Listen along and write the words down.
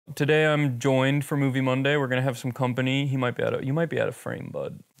Today I'm joined for Movie Monday. We're gonna have some company. You might be out of frame,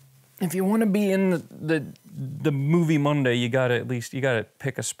 bud. If you want to be in the Movie Monday, you gotta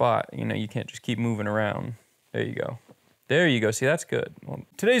pick a spot. You know, you can't just keep moving around. There you go. There you go. See, that's good. Well,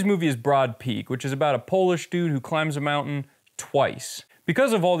 today's movie is Broad Peak, which is about a Polish dude who climbs a mountain twice.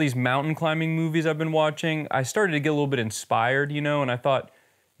 Because of all these mountain climbing movies I've been watching, I started to get a little bit inspired, you know, and I thought,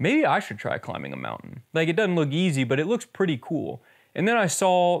 maybe I should try climbing a mountain. Like, it doesn't look easy, but it looks pretty cool. And then I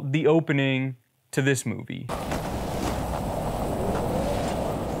saw the opening to this movie.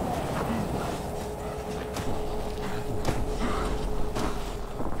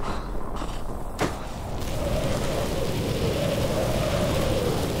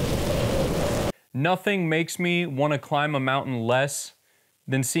 Nothing makes me want to climb a mountain less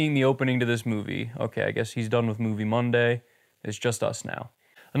than seeing the opening to this movie. Okay, I guess he's done with Movie Monday. It's just us now.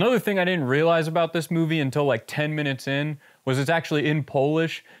 Another thing I didn't realize about this movie until like 10 minutes in was it's actually in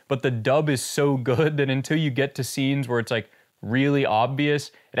Polish, but the dub is so good that until you get to scenes where it's like really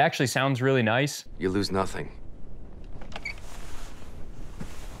obvious, it actually sounds really nice. You lose nothing.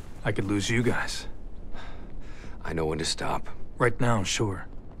 I could lose you guys. I know when to stop. Right now, sure.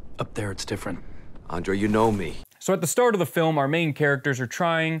 Up there, it's different. Andre, you know me. So at the start of the film, our main characters are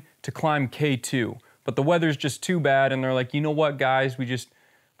trying to climb K2, but the weather's just too bad, and they're like, you know what, guys, we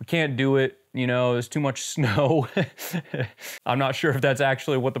can't do it. You know, there's too much snow. I'm not sure if that's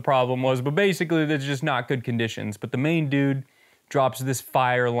actually what the problem was, but basically there's just not good conditions. But the main dude drops this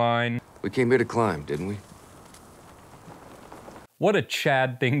fire line. We came here to climb, didn't we? What a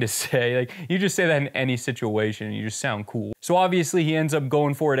Chad thing to say. Like, you just say that in any situation and you just sound cool. So obviously he ends up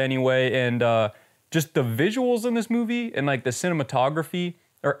going for it anyway, and just the visuals in this movie and like the cinematography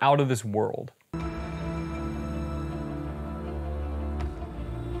are out of this world.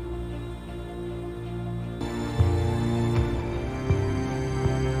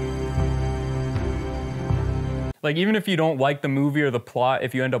 Like, even if you don't like the movie or the plot,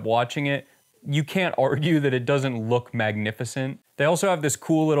 if you end up watching it, you can't argue that it doesn't look magnificent. They also have this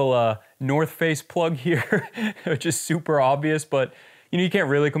cool little North Face plug here, which is super obvious, but you know, you can't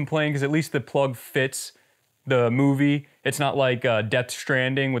really complain because at least the plug fits the movie. It's not like Death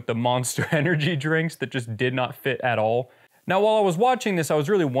Stranding with the Monster Energy drinks that just did not fit at all. Now, while I was watching this, I was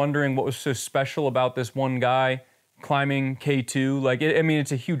really wondering what was so special about this one guy climbing K2. Like, I mean,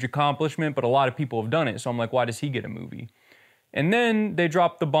 it's a huge accomplishment, but a lot of people have done it. So I'm like, why does he get a movie? And then they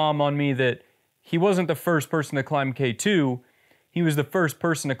dropped the bomb on me that he wasn't the first person to climb K2. He was the first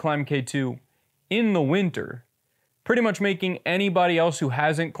person to climb K2 in the winter, pretty much making anybody else who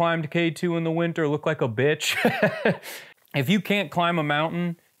hasn't climbed K2 in the winter look like a bitch. If you can't climb a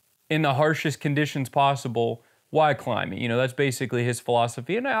mountain in the harshest conditions possible, why climb it? You know, that's basically his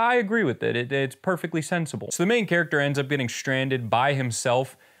philosophy, and I agree with it. It's perfectly sensible. So the main character ends up getting stranded by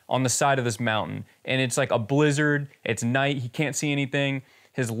himself on the side of this mountain, and it's like a blizzard, it's night, he can't see anything,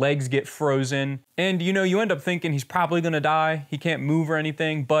 his legs get frozen, and you know, you end up thinking he's probably gonna die, he can't move or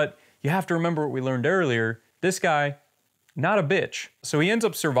anything, but you have to remember what we learned earlier, this guy, not a bitch. So he ends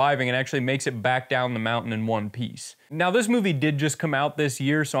up surviving and actually makes it back down the mountain in one piece. Now, this movie did just come out this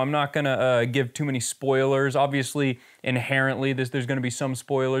year, so I'm not gonna give too many spoilers. Obviously, inherently, there's gonna be some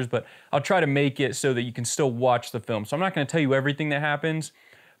spoilers, but I'll try to make it so that you can still watch the film. So I'm not gonna tell you everything that happens,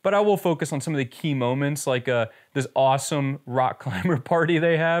 but I will focus on some of the key moments, like this awesome rock climber party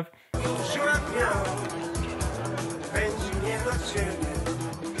they have.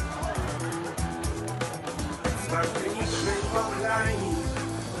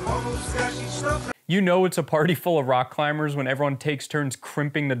 You know it's a party full of rock climbers when everyone takes turns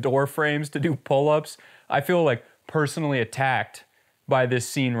crimping the door frames to do pull-ups. I feel like personally attacked by this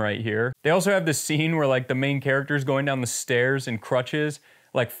scene right here. They also have this scene where like the main character's going down the stairs in crutches,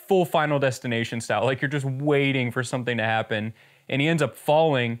 like full Final Destination style, like you're just waiting for something to happen, and he ends up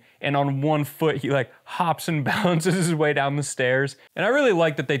falling, and on one foot he like hops and bounces his way down the stairs. And I really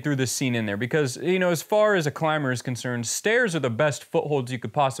like that they threw this scene in there because, you know, as far as a climber is concerned, stairs are the best footholds you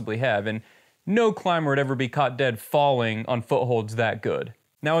could possibly have, and no climber would ever be caught dead falling on footholds that good.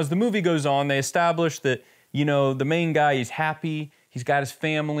 Now, as the movie goes on, they establish that, you know, the main guy, he's happy, he's got his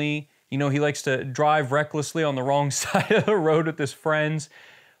family, you know, he likes to drive recklessly on the wrong side of the road with his friends,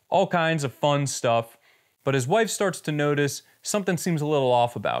 all kinds of fun stuff. But his wife starts to notice something seems a little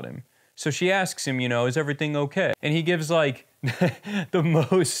off about him. So she asks him, you know, is everything okay? And he gives like the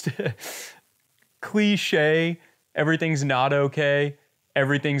most cliche, everything's not okay,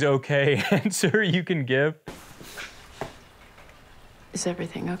 everything's okay answer you can give. Is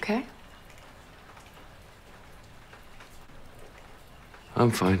everything okay?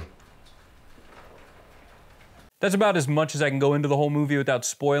 I'm fine. That's about as much as I can go into the whole movie without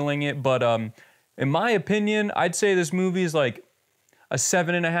spoiling it, but in my opinion, I'd say this movie is like a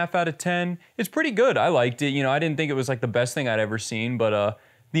 7.5 out of 10. It's pretty good. I liked it. You know, I didn't think it was like the best thing I'd ever seen, but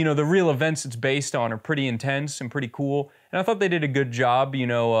you know, the real events it's based on are pretty intense and pretty cool. And I thought they did a good job, you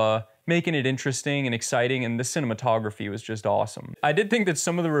know, making it interesting and exciting, and the cinematography was just awesome. I did think that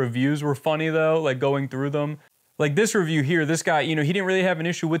some of the reviews were funny though, like going through them. Like this review here, this guy, you know, he didn't really have an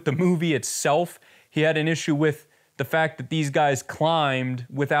issue with the movie itself. He had an issue with the fact that these guys climbed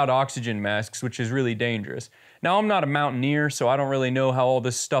without oxygen masks, which is really dangerous. Now, I'm not a mountaineer, so I don't really know how all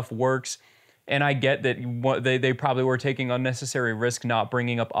this stuff works. And I get that they probably were taking unnecessary risk not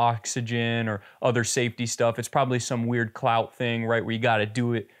bringing up oxygen or other safety stuff. It's probably some weird clout thing, right, where you gotta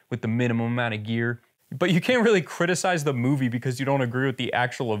do it with the minimum amount of gear. But you can't really criticize the movie because you don't agree with the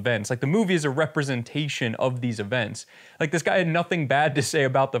actual events. Like, the movie is a representation of these events. Like, this guy had nothing bad to say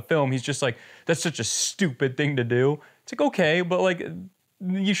about the film. He's just like, that's such a stupid thing to do. It's like, okay, but like,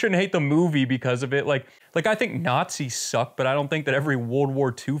 you shouldn't hate the movie because of it. Like I think Nazis suck, but I don't think that every World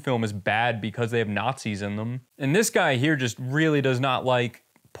War II film is bad because they have Nazis in them. And this guy here just really does not like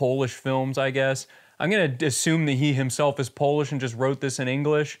Polish films, I guess. I'm gonna assume that he himself is Polish and just wrote this in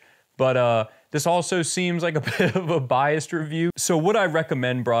English, but this also seems like a bit of a biased review. So would I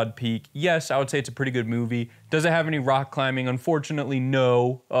recommend Broad Peak? Yes, I would say it's a pretty good movie. Does it have any rock climbing? Unfortunately,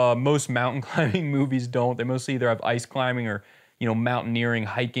 no. Most mountain climbing movies don't. They mostly either have ice climbing or, you know, mountaineering,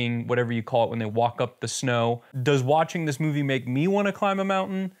 hiking, whatever you call it when they walk up the snow. Does watching this movie make me want to climb a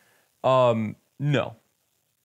mountain? No.